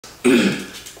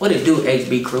What it do,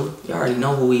 HB crew? You already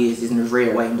know who he is. He's in his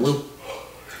red, white, and blue.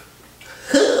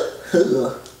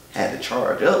 Had to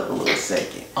charge up a little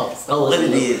second. Oh, what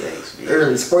it is, HB?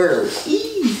 Early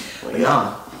squirrely. But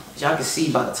nah, y'all can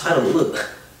see by the title, look.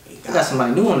 I got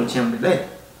somebody new on the channel today.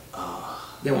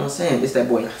 You know what I'm saying? It's that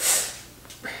boy.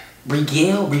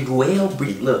 BriGuel.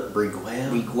 Look.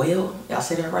 BriGuel. Y'all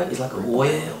say that right? It's like a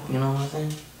oil. You know what I'm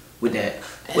saying? With that.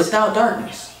 Without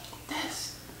darkness.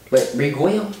 But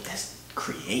BriGuel. That's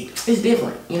creative. It's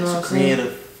different. You know what I'm saying?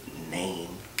 Creative name.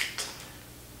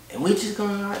 And we just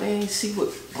gonna go out there and see what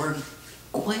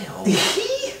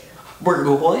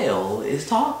BriGuel is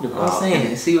talking about. You know what I'm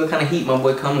saying? See what kind of heat my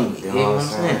boy coming with. You know what I'm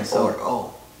saying?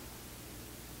 So,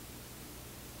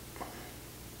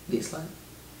 it's like,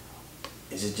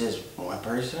 is it just one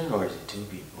person or is it two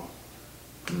people?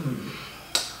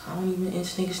 I don't even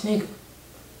snigger.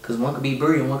 Cause one could be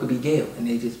Bri and one could be Gail, and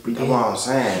they just BriGuel. That's what I'm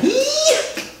saying.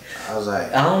 I was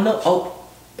like, I don't know. Oh,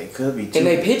 it could be two. In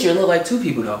their picture, it look like two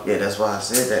people though. Yeah, that's why I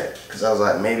said that. Cause I was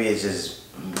like, maybe it's just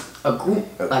a group.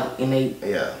 Like in they.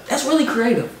 Yeah. That's really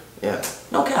creative. Yeah.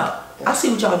 No cap. Yeah. I see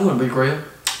what y'all doing, BriGuel.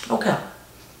 No cap.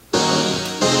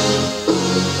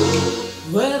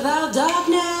 Without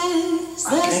darkness,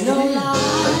 there's no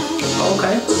light.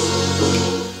 Okay.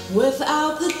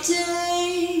 Without the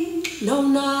day, no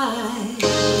night.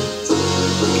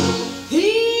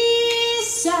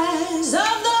 Pieces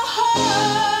of the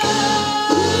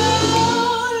whole,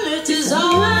 it is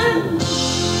on.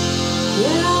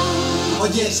 Yeah.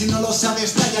 Oye, si no lo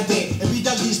sabes, cállate,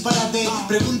 evita el disparate.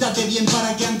 Pregúntate bien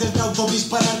para que antes de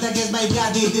autodispararte. I guess my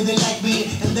daddy didn't like me,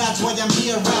 and that's why I'm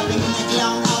here rapping in a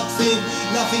clown outfit,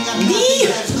 laughing at nothing.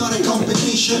 That's not a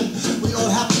competition. We all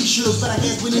have issues, but I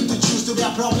guess we need to choose to be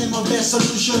a problem or their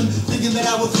solution. Thinking that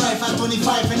I would thrive at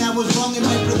 25, and I was wrong in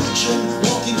my prediction.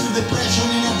 Walking through depression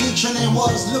and addiction, I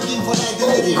was looking for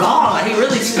identity. Oh God, he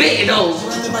really spitting those.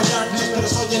 Surrounded by darkness, pero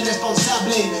soy el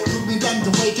responsable. Took me time to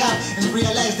wake up and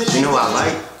realize the. You know what I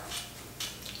like?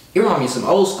 You remind me of some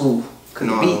old school. Cause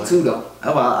the beat too though.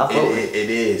 It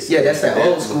is. Yeah, that's that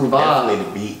old school vibe. Definitely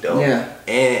the beat though. Yeah.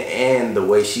 And the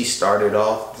way she started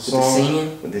off the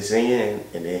song with the singing,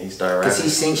 and then he started rapping.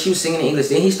 Cause she was singing in English,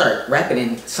 then he started rapping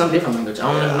in some different language.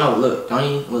 I don't even know. Look,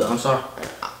 I'm sorry.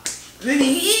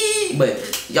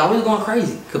 But y'all really going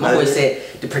crazy. Cause my boy said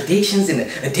the predictions and the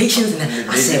addictions and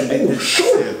I said, oh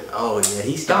shoot. Oh yeah,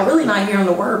 y'all really not hearing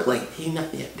the wordplay.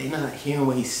 They not hearing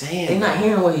what he's saying. They not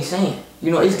hearing what he's saying.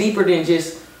 You know, it's deeper than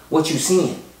just what you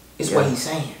seeing. It's what he's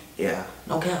saying. Yeah.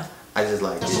 No cap. I just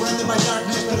like this.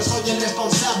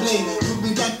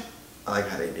 I like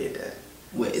how they did that.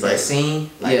 What, is that scene?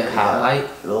 Like yeah, how like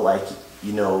it look like,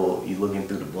 you know, you looking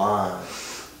through the blind.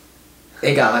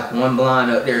 They got like one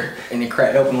blind up there and it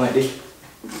cracked open like this.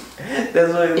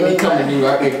 That's what it and they come to me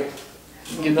right there.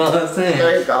 You know what I'm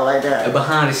saying? All like that. The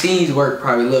behind the scenes work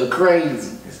probably look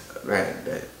crazy. Right.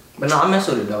 But no, I mess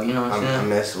with it though, you know what I'm saying? I'm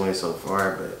messing with it so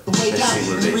far, but let's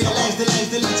see what they realize the lies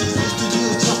the leeches used to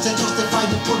use just to justify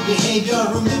the poor behavior.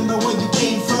 Remember where you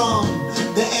came from,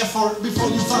 the effort before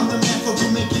you found the method to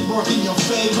make it work in your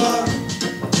favor.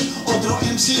 Otro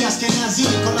MC askenazi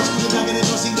con la oscuridad que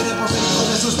dejó sin querer por ser hijo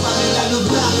de sus padres la luz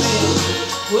grande.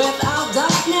 Without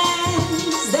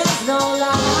darkness, there's no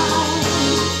light.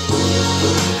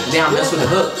 Damn, that's with the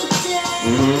hook.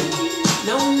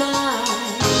 No night.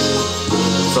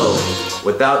 So,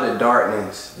 without the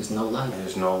darkness, there's no light.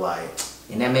 There's no light.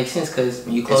 And that makes sense because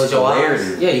when you close your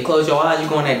eyes, you close your eyes, you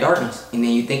go in that darkness, and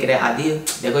then you think of that idea,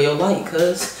 there go your light,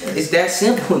 cuz it's that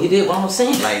simple. You did what I'm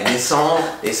saying. Like this song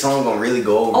gonna really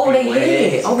go over people's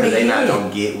heads because they not gonna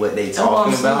get what they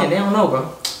talking about. They don't know, bro.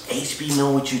 HB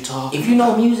know what you talking. If you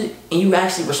know music and you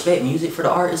actually respect music for the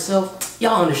art itself,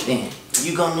 y'all understand.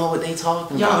 You gonna know what they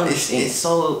talking about. Y'all understand. It's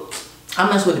so. I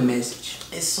mess with the message.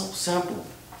 It's so simple,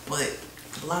 but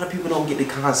a lot of people don't get the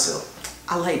concept.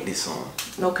 I like this song.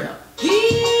 No cap.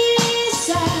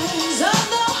 Pieces of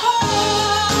the whole.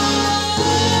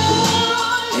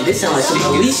 And this sound like some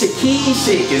Alicia Keys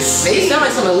shit. It sound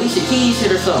like some Alicia Keys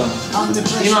shit or something.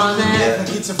 You know what I'm saying?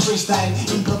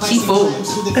 She fool.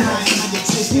 She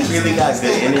really got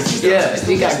good energy. Yeah,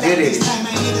 she got good energy.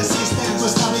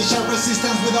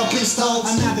 Resistance without pistols.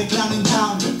 I'm not the clown in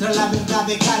town. Tras la verdad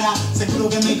de cara, seguro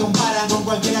que me comparan con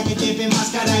cualquiera que lleve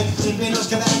máscara. Siempre nos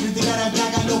quedará criticar que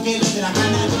hagan lo que les dé la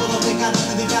gana. Llevo 2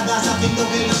 décadas haciendo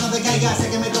que no decaiga.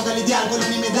 Sé que me toca lidiar con la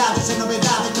nimiedad. Es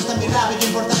novedad, esto está en mi rap. ¿Qué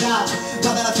importará?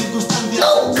 Dadas las circunstancias.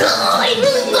 Oh God, I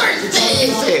really learned this.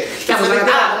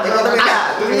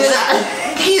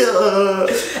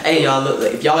 Hey y'all, look,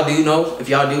 if y'all do know, if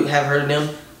y'all do have heard of them,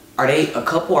 are they a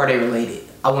couple or are they related?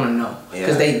 I want to know.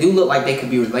 Because they do look like they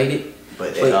could be related.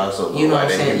 But they also, you know what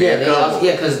I'm saying? Yeah, they also,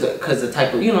 yeah, cause the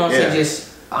type of, you know what I'm saying? Just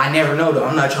I never know though.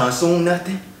 I'm not trying to assume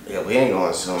nothing. Yeah, we ain't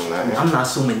gonna assume nothing. I'm not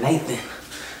assuming Nathan.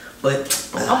 But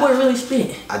my boy really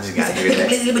spit. I just got to hear that.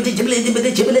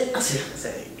 I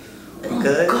said, oh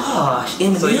Good. gosh,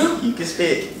 Eminem. So you can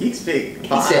spit. You can spit.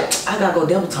 He said, I gotta go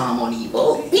double time on these,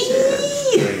 boy.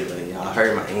 I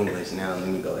heard my English now. Let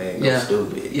me go ahead and go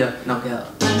stupid. Yeah, no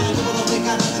doubt.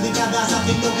 Décadas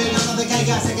haciendo que el no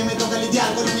decaiga. Sé que me toca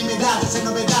lidiar con inimidades, en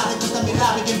novedades, cuesta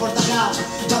mirar y que importará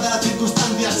todas las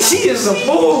circunstancias. She is a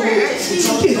fool. At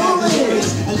least you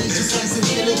can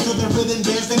feel it to the rhythm,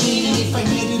 there's the meaning. If I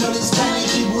made it all in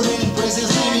Spanish, it wouldn't impress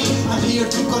as many. I'm here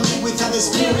to connect with other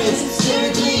spirits,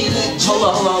 lyrically electric. Hold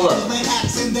up. With my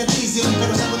accent that easy,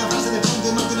 pero saco una frase de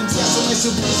fondo, no te entusiasmo, me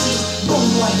suplicio. Bon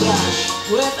voyage.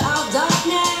 Without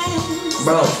darkness,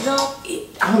 Bro, no.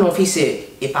 I don't know if he said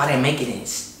if I didn't make it in,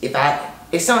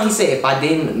 it's something he said if I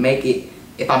didn't make it,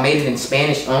 if I made it in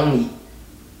Spanish only,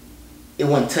 it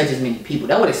wouldn't touch as many people.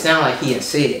 That would have sounded like he had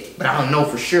said it, but I don't know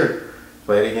for sure.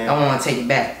 Play it again. I don't want to take it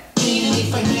back.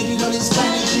 If I made it all in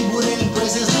Spanish, it wouldn't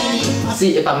impress as many.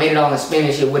 See, if I made it all in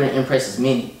Spanish, it wouldn't impress as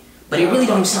many. But it really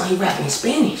don't even sound like he rapping in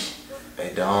Spanish.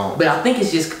 They don't. But I think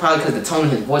it's just probably because the tone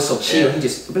of his voice so chill. He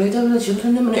just, you know what I'm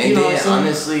then saying?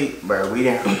 honestly, bro, I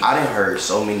didn't heard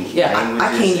so many languages.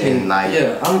 I can't even. And like,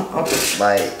 I'm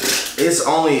like, it's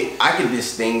only I can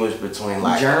distinguish between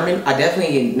like German. I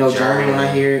definitely know German when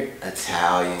I hear it.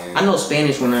 Italian. I know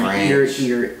Spanish when I hear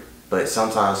it. But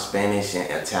sometimes Spanish and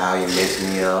Italian mess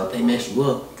me up. They mess you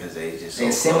up because they just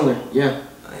they're similar. Yeah.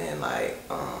 And like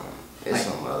it's like,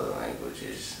 some other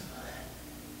languages.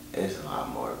 It's a lot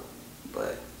more,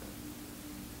 but.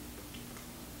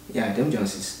 Yeah, them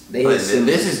Joneses.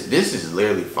 This is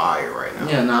literally fire right now.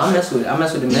 Yeah, no, I mess with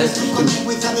the message too.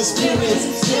 With other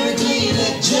spirits, lyrically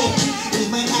electric. Is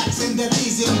my accent that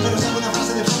easy, pero saco una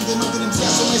frase de fondo, no te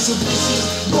entusiasmo, me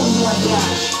suplicio. Bon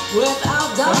voyage.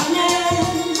 Without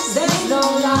darkness, there's no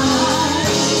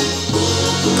light.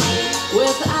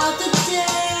 Without the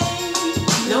day,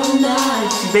 no night.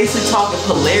 She's basically talking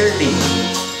polarity.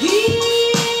 He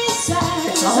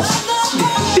says, That's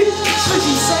what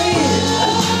she's saying.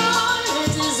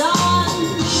 it is on,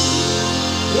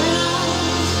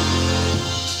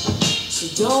 so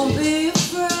don't be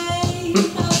afraid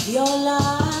of your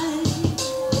life,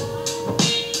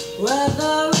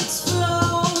 whether it's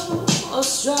flow or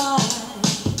strife.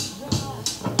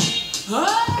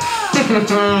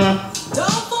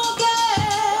 Don't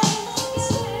forget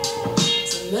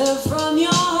to live from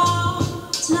your heart,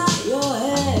 not your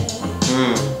head.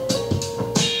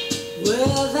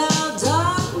 Without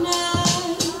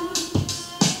darkness,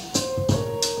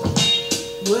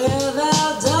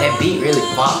 That beat really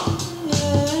pop.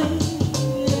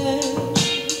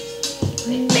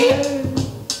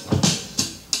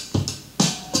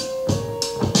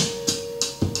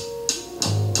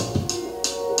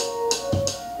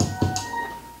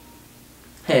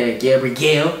 Hey, yeah,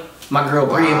 BriGuel. My girl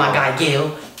Bri and my guy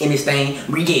Gail in this thing.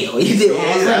 BriGuel. You did what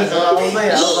I'm saying? That's what I was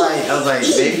saying. I was like,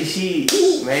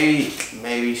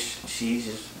 maybe she's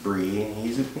just Bri and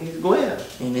he's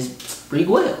Guel. And it's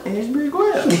BriGuel. And it's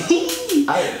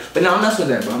BriGuel. But no, I mess with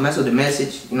that, bro. I mess with the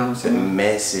message. You know what I'm saying? The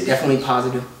message. Definitely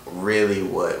positive. Really,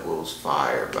 what was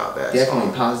fire about that Definitely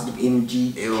song? positive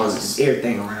energy. It was positive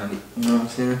everything around it. You know what I'm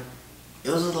saying? It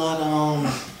was a lot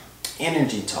of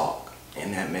energy talk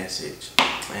in that message.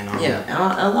 And, yeah, and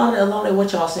a lot of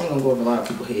what y'all saying gonna go over a lot of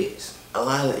people's heads. A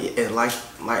lot of it, like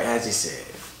as you said,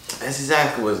 that's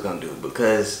exactly what it's gonna do.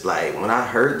 Because like when I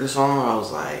heard the song, I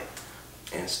was like,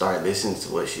 and started listening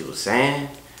to what she was saying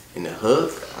in the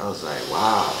hook, I was like,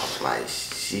 wow, like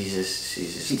she's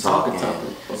just talking.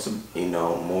 You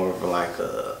know, more of like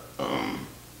a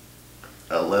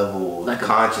level like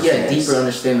consciousness. Yeah, deeper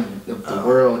understanding of the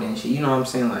world and shit. You know what I'm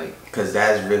saying? Like, cause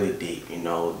that's really deep. You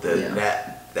know,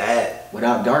 that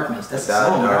without darkness, that's the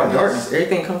song. Without darkness,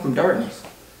 everything comes from darkness.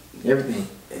 Everything.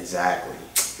 Exactly.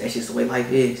 That's just the way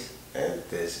life is. And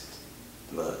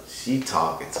look, she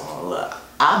talking to him. Look,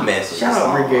 I mess with Shout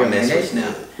out BriGuel, man. That's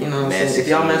now. You know what I'm saying? If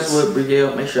y'all mess with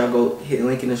BriGuel, make sure y'all go hit the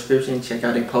link in the description. Check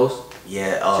out their post.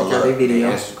 Yeah. Check out their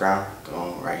video. Instagram.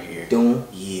 Right here.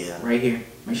 Yeah. Right here.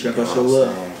 Make sure y'all go show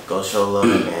love. Go show love,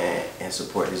 man, and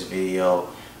support this video.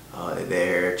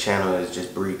 Their channel is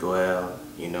just BriGuel.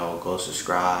 You know, go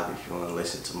subscribe if you want to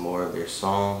listen to more of their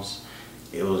songs.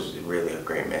 It was really a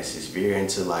great message. If you're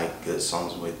into like good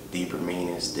songs with deeper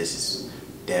meanings, this is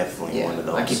definitely one of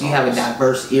those. Like if songs. you have a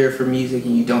diverse ear for music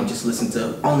and you don't just listen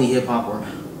to only hip hop or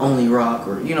only rock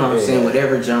or you know what I'm saying,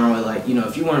 whatever genre, like you know,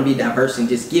 if you want to be diverse and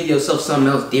just give yourself something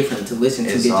else different to listen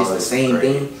to than just the same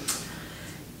thing,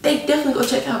 they definitely go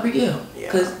check out BriGuel.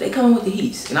 Yeah. Cause they coming with the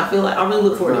heats. And I feel like I really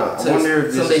look forward to I wonder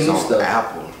if some of this their is new on stuff.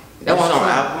 Apple. That's This what I'm on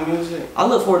saying. Apple Music? I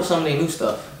look forward to some of their new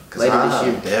stuff later this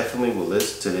year. Definitely will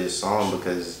listen to this song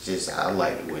because it's just I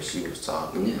like what she was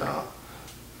talking about.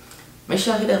 Make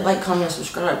sure y'all hit that like, comment, and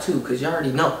subscribe too, cause y'all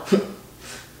already know.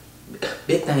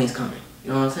 Big things coming.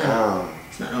 You know what I'm saying?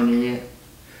 It's not on there yet.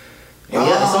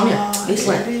 Yeah, it's on there. Big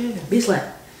slap. Big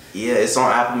slap. Yeah, it's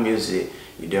on Apple Music.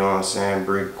 You know what I'm saying?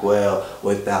 BriGuel,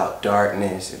 Without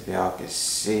Darkness, if y'all can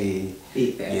see.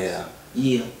 Big facts. Yeah.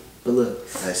 Yeah. But look,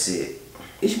 That's it.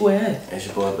 it's your boy A. It's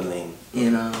your boy Belen.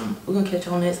 And we're gonna catch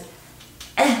you on this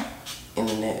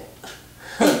Internet.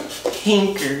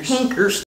 Hinkers. Hinkers.